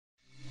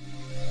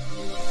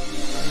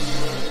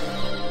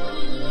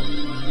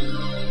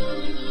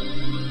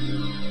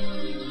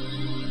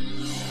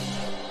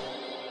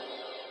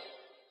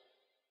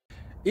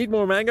Eat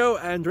more mango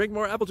and drink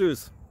more apple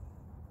juice.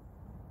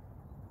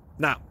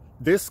 Now,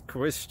 this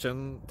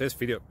video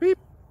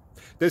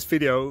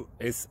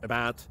is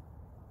about...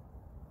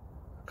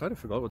 I kind of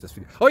forgot what this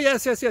video... Oh,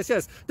 yes.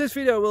 This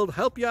video will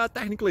help you out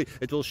technically.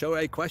 It will show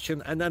a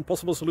question and then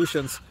possible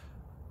solutions.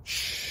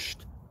 Shh.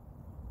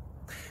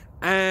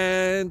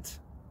 And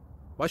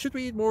why should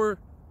we eat more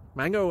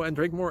mango and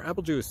drink more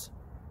apple juice?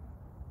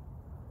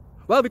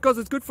 Well, because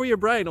it's good for your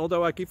brain,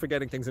 although I keep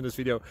forgetting things in this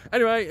video.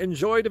 Anyway,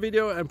 enjoy the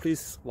video and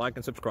please like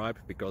and subscribe,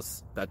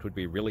 because that would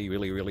be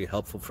really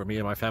helpful for me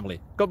and my family.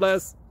 God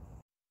bless!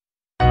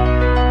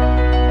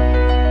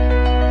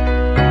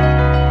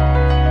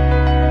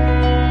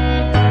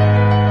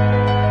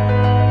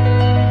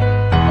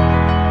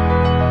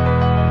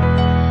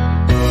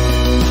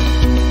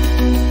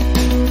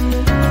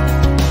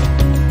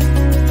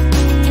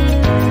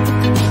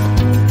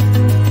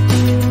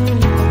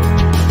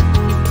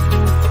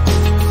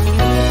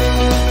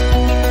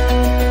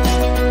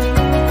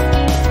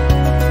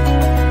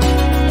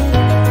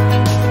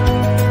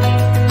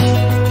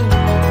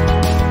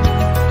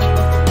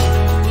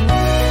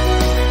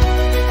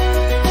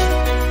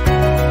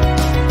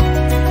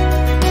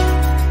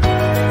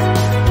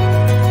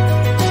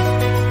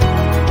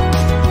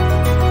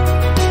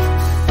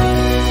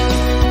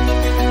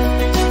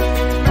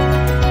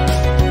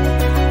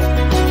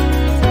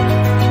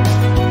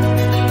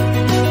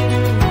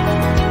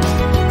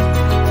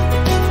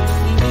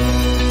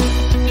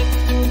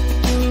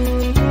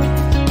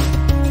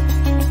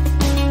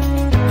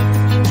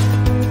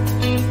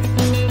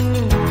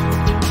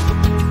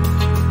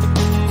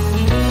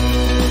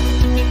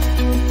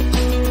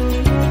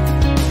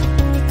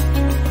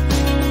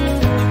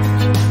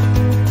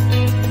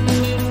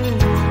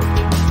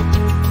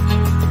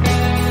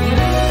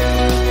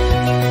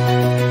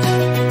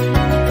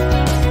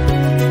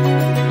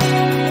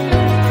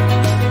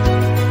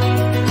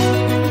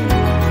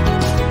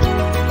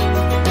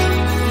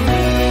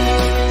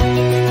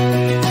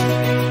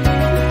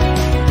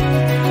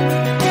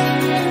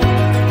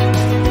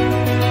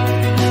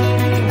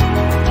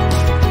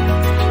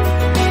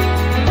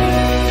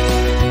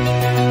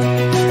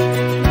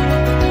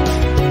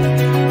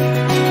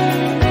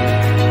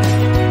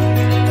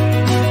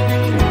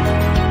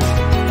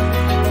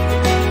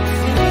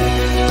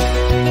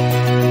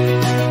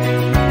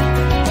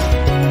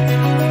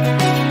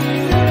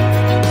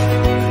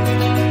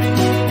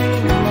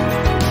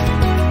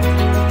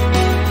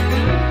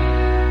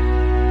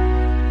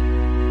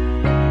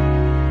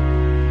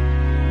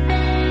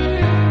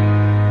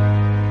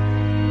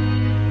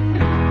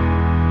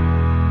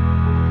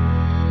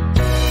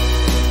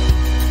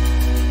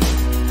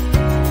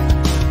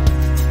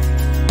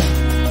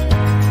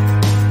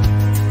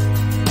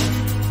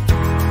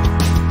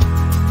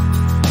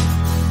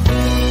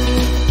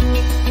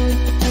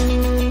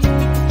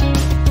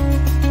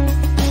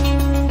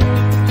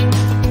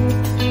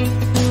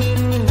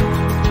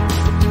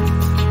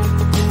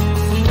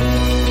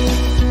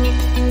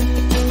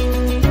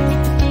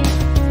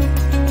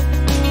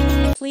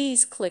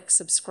 Please click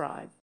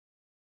subscribe.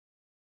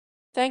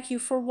 Thank you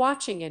for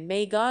watching and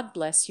may God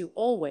bless you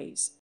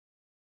always.